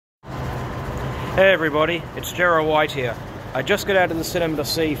Hey everybody, it's Jarrah White here. I just got out of the cinema to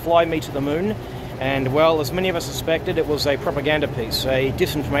see Fly Me to the Moon, and well, as many of us suspected, it was a propaganda piece, a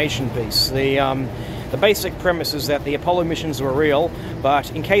disinformation piece. The basic premise is that the Apollo missions were real,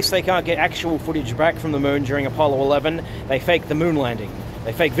 but in case they can't get actual footage back from the moon during Apollo 11, they fake the moon landing.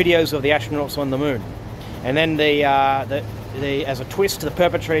 They fake videos of the astronauts on the moon. And then as a twist, the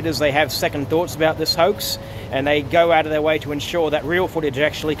perpetrators, they have second thoughts about this hoax, and they go out of their way to ensure that real footage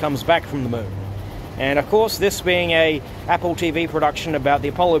actually comes back from the moon. And of course, this being a Apple TV production about the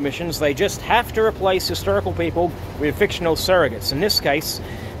Apollo missions, they just have to replace historical people with fictional surrogates. In this case,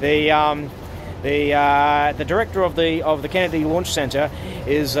 the director of the Kennedy Launch Center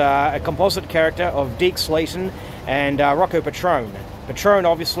is a composite character of Deke Slayton and Rocco Petrone. Petrone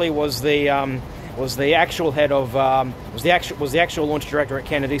obviously was the actual head of was the actual launch director at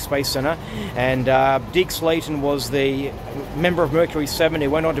Kennedy Space Center, and Deke Slayton was the member of Mercury 7 who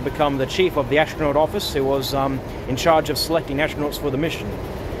went on to become the chief of the astronaut office, who was in charge of selecting astronauts for the mission.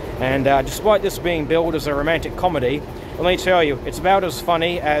 And despite this being billed as a romantic comedy, let me tell you, it's about as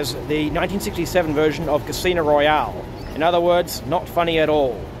funny as the 1967 version of Casino Royale. In other words, not funny at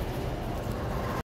all.